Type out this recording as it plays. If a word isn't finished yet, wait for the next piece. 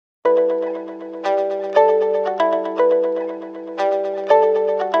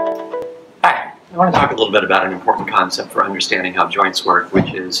I want to talk a little bit about an important concept for understanding how joints work,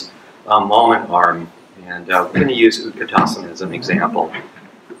 which is a moment arm. And we're going to use Utkatasana as an example.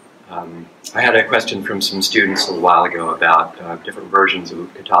 I had a question from some students a little while ago about different versions of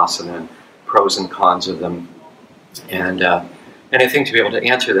Utkatasana and pros and cons of them. And I think to be able to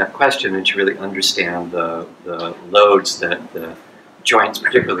answer that question and to really understand the loads that the joints,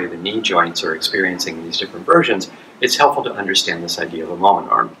 particularly the knee joints, are experiencing in these different versions, it's helpful to understand this idea of a moment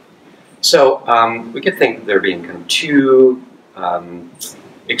arm. So we could think of there being kind of two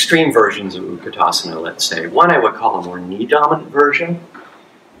extreme versions of Utkatasana, let's say. One I would call a more knee-dominant version,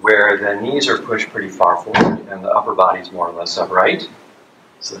 where the knees are pushed pretty far forward and the upper body is more or less upright.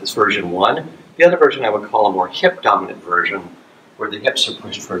 So that's version one. The other version I would call a more hip-dominant version, where the hips are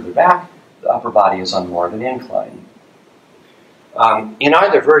pushed further back, the upper body is on more of an incline. In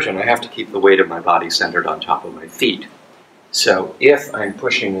either version, I have to keep the weight of my body centered on top of my feet. So if I'm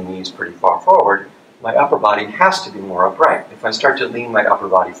pushing the knees pretty far forward, my upper body has to be more upright. If I start to lean my upper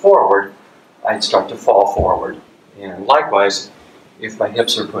body forward, I'd start to fall forward. And likewise, if my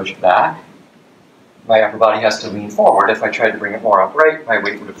hips are pushed back, my upper body has to lean forward. If I tried to bring it more upright, my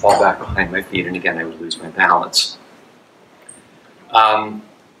weight would fall back behind my feet, and again, I would lose my balance.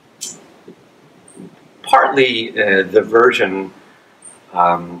 Partly, the version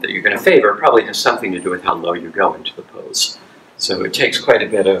that you're going to favor probably has something to do with how low you go into the pose. So it takes quite a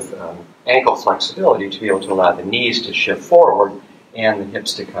bit of ankle flexibility to be able to allow the knees to shift forward and the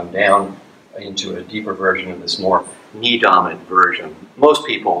hips to come down into a deeper version of this more knee-dominant version. Most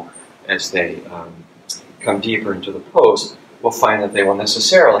people, as they come deeper into the pose, will find that they will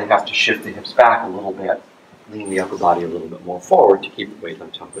necessarily have to shift the hips back a little bit, lean the upper body a little bit more forward to keep the weight on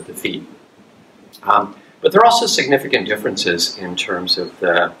top of the feet. But there are also significant differences in terms of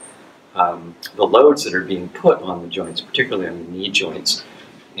the loads that are being put on the joints, particularly on the knee joints.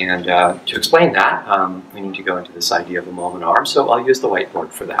 And to explain that, we need to go into this idea of a moment arm, so I'll use the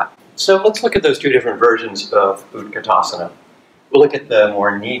whiteboard for that. So let's look at those two different versions of Utkatasana. We'll look at the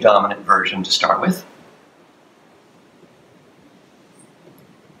more knee-dominant version to start with.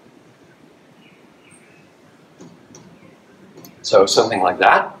 So something like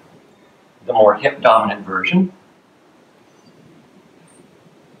that. The more hip-dominant version.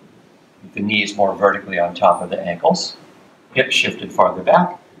 The knees more vertically on top of the ankles, hips shifted farther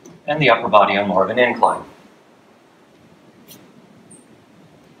back, and the upper body on more of an incline.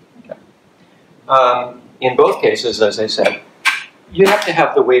 Okay. In both cases, as I said, you have to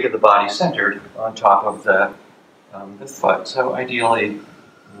have the weight of the body centered on top of the foot. So ideally,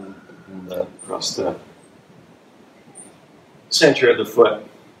 across the center of the foot.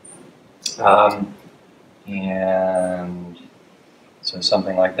 And so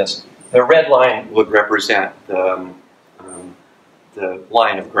something like this. The red line would represent the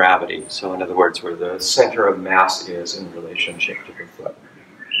line of gravity. So in other words, where the center of mass is in relationship to the foot.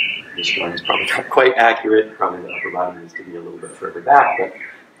 This one is probably not quite accurate. Probably the upper body needs to be a little bit further back, but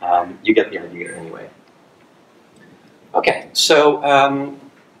you get the idea anyway. Okay, so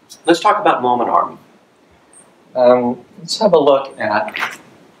let's talk about moment arm. Let's have a look at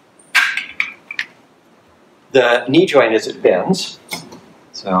the knee joint as it bends.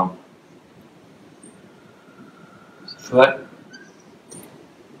 So, foot,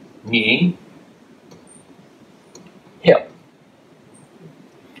 knee, hip.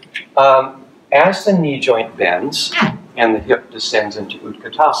 As the knee joint bends and the hip descends into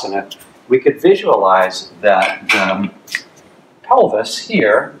Utkatasana, we could visualize that the pelvis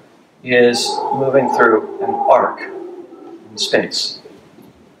here is moving through an arc in space.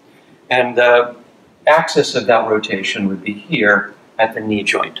 And the axis of that rotation would be here at the knee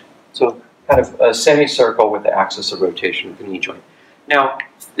joint. So kind of a semicircle with the axis of rotation of the knee joint. Now,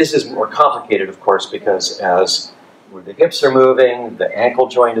 this is more complicated, of course, because as where the hips are moving, the ankle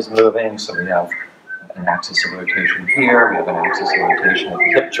joint is moving, so we have an axis of rotation here, we have an axis of rotation at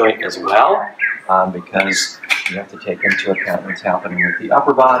the hip joint as well, because you have to take into account what's happening with the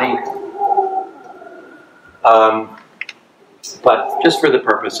upper body. But just for the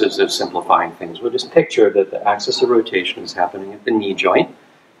purposes of simplifying things, we'll just picture that the axis of rotation is happening at the knee joint.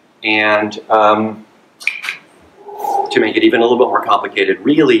 And to make it even a little bit more complicated,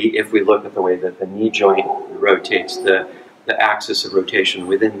 really, if we look at the way that the knee joint rotates, the axis of rotation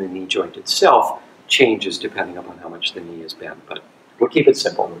within the knee joint itself changes depending upon how much the knee is bent. But we'll keep it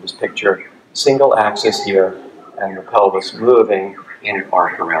simple. We'll just picture a single axis here and the pelvis moving in an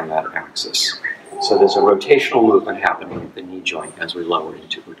arc around that axis. So there's a rotational movement happening at the knee joint as we lower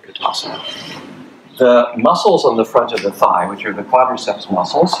into Utkatasana. The muscles on the front of the thigh, which are the quadriceps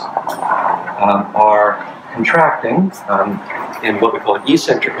muscles, are contracting in what we call an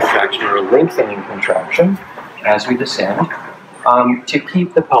eccentric contraction or a lengthening contraction as we descend to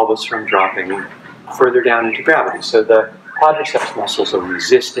keep the pelvis from dropping further down into gravity. So the quadriceps muscles are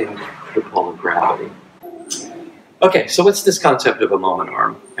resisting the pull of gravity. Okay, so what's this concept of a moment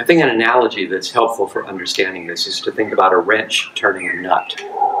arm? I think an analogy that's helpful for understanding this is to think about a wrench turning a nut.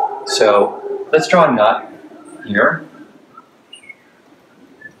 So let's draw a nut here.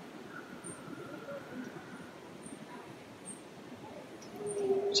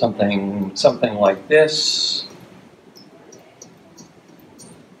 Something like this.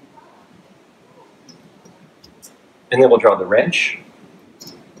 And then we'll draw the wrench.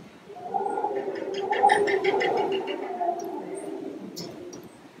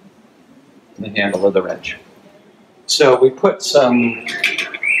 The handle of the wrench. So we put some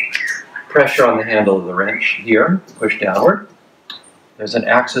pressure on the handle of the wrench here, push downward. There's an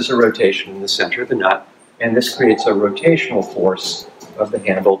axis of rotation in the center of the nut, and this creates a rotational force of the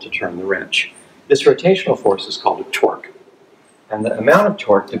handle to turn the wrench. This rotational force is called a torque. And the amount of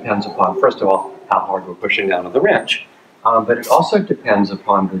torque depends upon, first of all, how hard we're pushing down on the wrench. But it also depends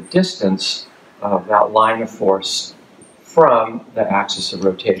upon the distance of that line of force from the axis of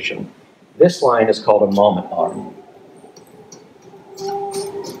rotation. This line is called a moment arm.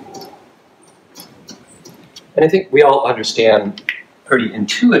 And I think we all understand pretty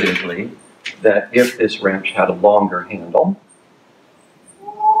intuitively that if this wrench had a longer handle,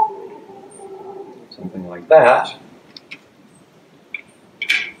 something like that,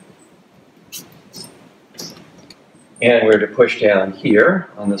 and we're to push down here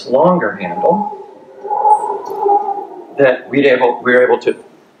on this longer handle, that we're able to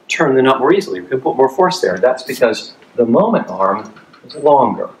turn the nut more easily. We can put more force there. That's because the moment arm is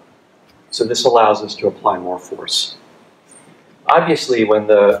longer. So this allows us to apply more force. Obviously, when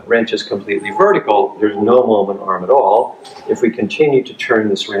the wrench is completely vertical, there's no moment arm at all. If we continue to turn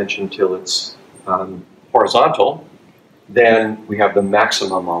this wrench until it's horizontal, then we have the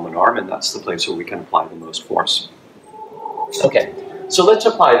maximum moment arm, and that's the place where we can apply the most force. Okay, so let's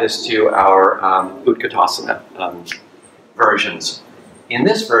apply this to our Utkatasana versions. In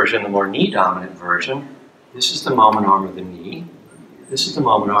this version, the more knee-dominant version, this is the moment arm of the knee. This is the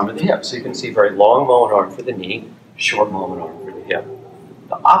moment arm of the hip. So you can see very long moment arm for the knee, short moment arm for the hip.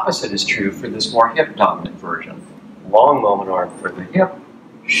 The opposite is true for this more hip-dominant version. Long moment arm for the hip,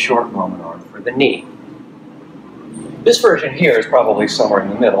 short moment arm for the knee. This version here is probably somewhere in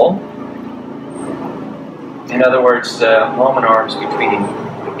the middle. In other words, the moment arms between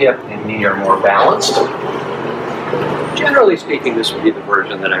the hip and knee are more balanced. Generally speaking, this would be the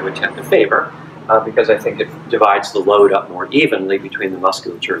version that I would tend to favor because I think it divides the load up more evenly between the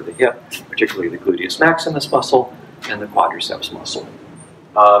musculature of the hip, particularly the gluteus maximus muscle and the quadriceps muscle.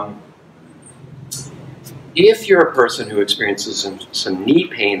 If you're a person who experiences some knee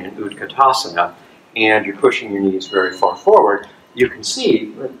pain in Utkatasana and you're pushing your knees very far forward, you can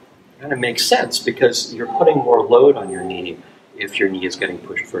see that it kind of makes sense because you're putting more load on your knee if your knee is getting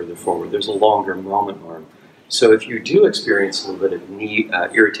pushed further forward. There's a longer moment arm. So if you do experience a little bit of knee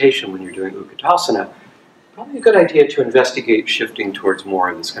irritation when you're doing Utkatasana, probably a good idea to investigate shifting towards more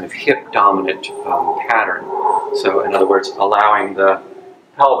of this kind of hip-dominant pattern. So in other words, allowing the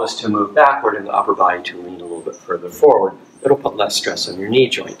pelvis to move backward and the upper body to lean a little bit further forward. It'll put less stress on your knee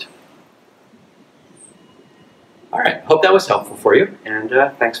joint. All right, hope that was helpful for you, and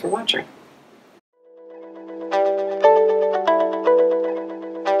thanks for watching.